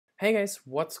Hey guys,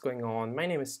 what's going on? My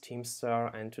name is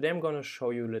Teamstar and today I'm going to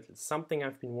show you a little something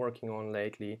I've been working on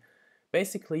lately.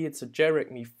 Basically it's a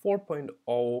jailbreak Me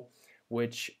 4.0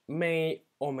 which may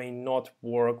or may not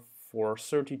work for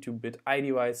 32-bit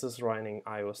iDevices running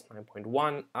iOS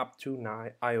 9.1 up to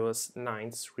iOS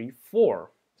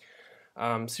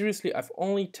 9.3.4. Seriously, I've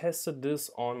only tested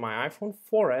this on my iPhone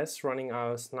 4S running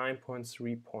iOS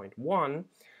 9.3.1.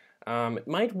 It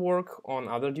might work on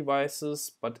other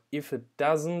devices, but if it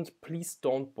doesn't, please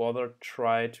don't bother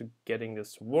try to getting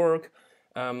this to work.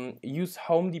 Use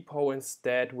HomeDepot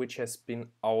instead, which has been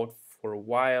out for a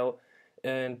while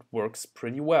and works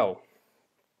pretty well.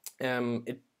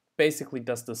 It basically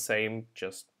does the same,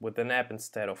 just with an app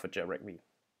instead of a jailbreak Me.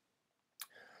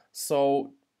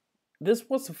 So this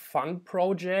was a fun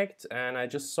project, and I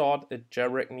just thought a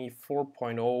jailbreak Me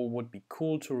 4.0 would be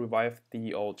cool to revive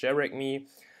the old jailbreak Me.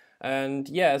 And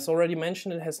yeah, as already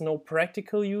mentioned, it has no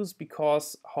practical use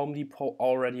because HomeDepot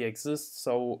already exists.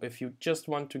 So if you just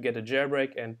want to get a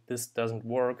jailbreak and this doesn't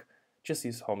work, just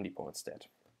use HomeDepot instead.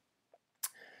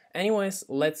 Anyways,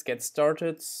 let's get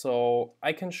started. So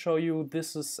I can show you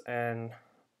this is an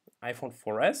iPhone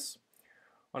 4S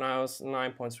on iOS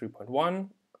 9.3.1.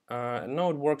 No,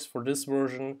 it works for this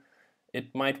version.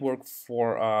 It might work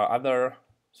for other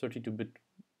 32-bit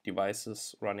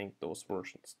devices running those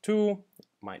versions too. It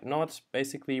might not.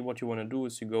 Basically what you want to do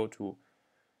is you go to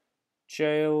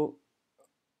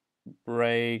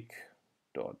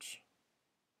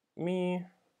jailbreak.me.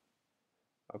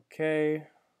 Okay,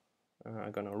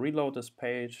 I'm gonna reload this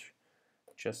page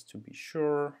just to be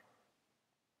sure.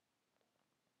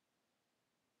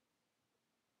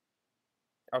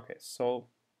 Okay, so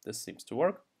this seems to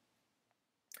work.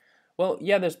 Well,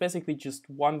 yeah, there's basically just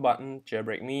one button,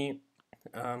 jailbreak me.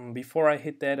 Before I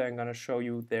hit that, I'm gonna show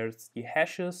you there's the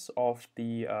hashes of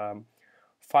the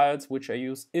files which I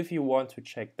use if you want to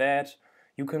check that.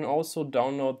 You can also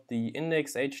download the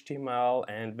index HTML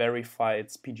and verify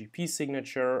its PGP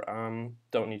signature.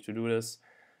 Don't need to do this.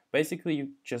 Basically,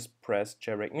 you just press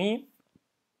jailbreak me,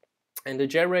 and the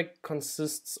jailbreak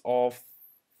consists of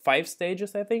 5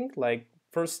 stages, I think. Like,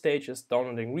 first stage is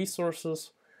downloading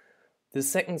resources. The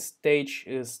second stage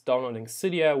is downloading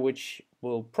Cydia, which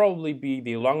will probably be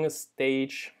the longest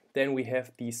stage. Then we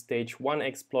have the stage 1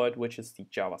 exploit, which is the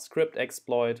JavaScript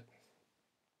exploit.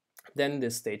 Then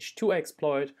the stage 2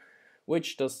 exploit,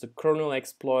 which does the kernel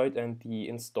exploit and the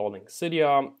installing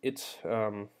Cydia. It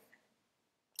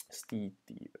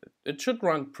should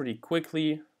run pretty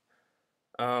quickly.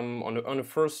 On the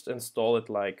first install, it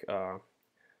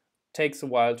takes a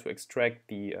while to extract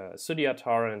the Cydia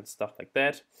tar and stuff like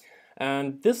that.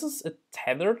 And this is a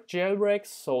tethered jailbreak,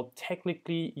 so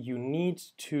technically you need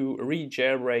to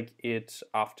re-jailbreak it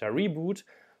after reboot.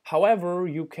 However,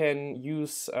 you can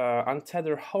use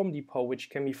untethered HomeDepot, which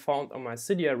can be found on my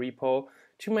Cydia repo,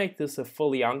 to make this a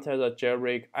fully untethered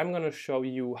jailbreak. I'm going to show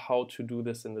you how to do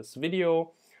this in this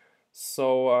video.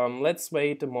 So let's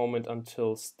wait a moment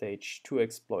until stage 2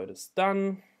 exploit is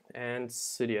done and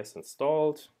Cydia is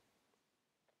installed.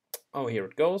 Oh, here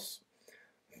it goes.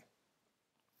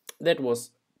 That was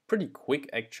pretty quick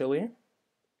actually.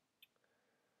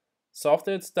 So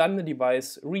after it's done, the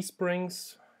device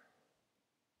resprings.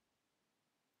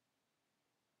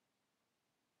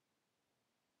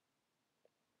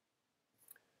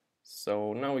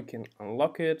 So now we can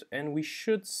unlock it and we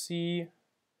should see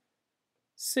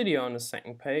Cydia on the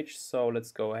second page. So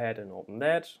let's go ahead and open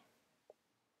that.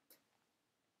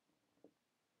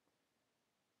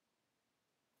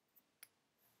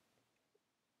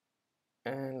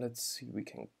 And let's see, we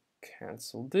can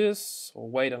cancel this or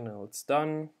wait until it's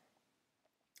done.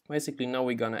 Basically now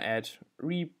we're gonna add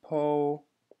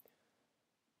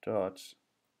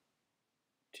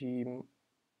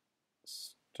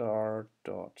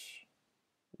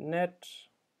repo.teamstar.net.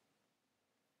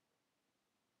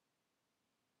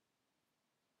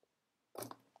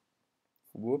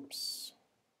 Whoops.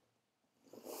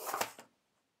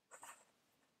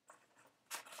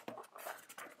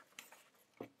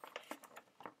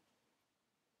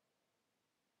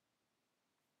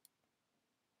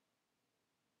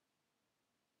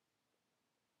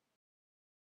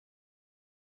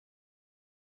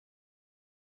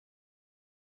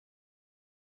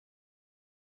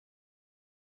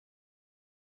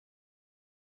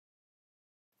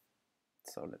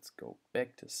 So let's go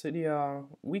back to Cydia.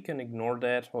 We can ignore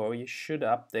that, or we should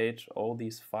update all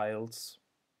these files.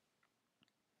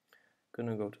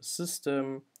 Gonna go to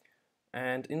System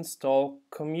and install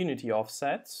community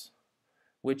offsets,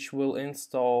 which will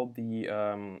install the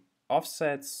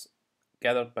offsets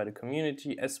gathered by the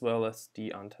community as well as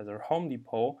the untethered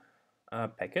HomeDepot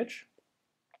package.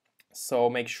 So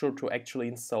make sure to actually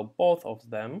install both of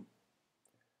them.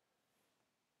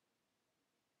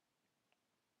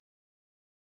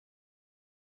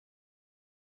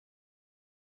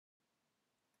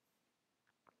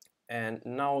 And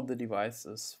now the device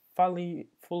is fully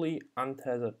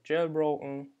untethered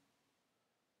jailbroken.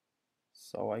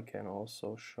 So I can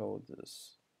also show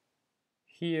this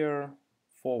here,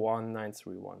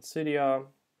 41931 Cydia.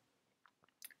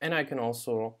 And I can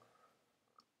also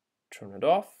turn it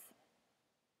off.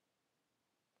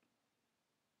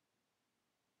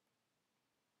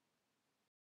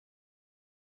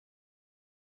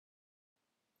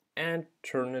 And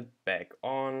turn it back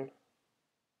on.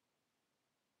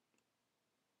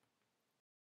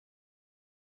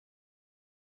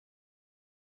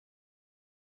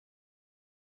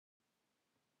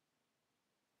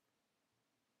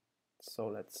 So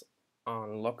let's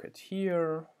unlock it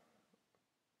here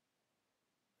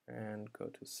and go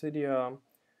to Cydia.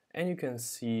 And you can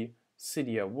see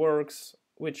Cydia works,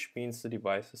 which means the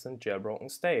device is in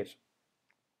jailbroken state.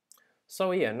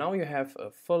 So yeah, now you have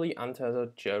a fully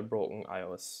untethered jailbroken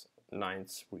iOS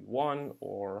 9.3.1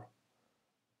 or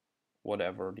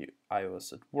whatever the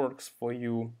iOS it works for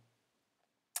you.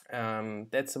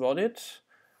 That's about it,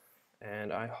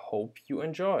 and I hope you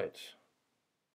enjoyed.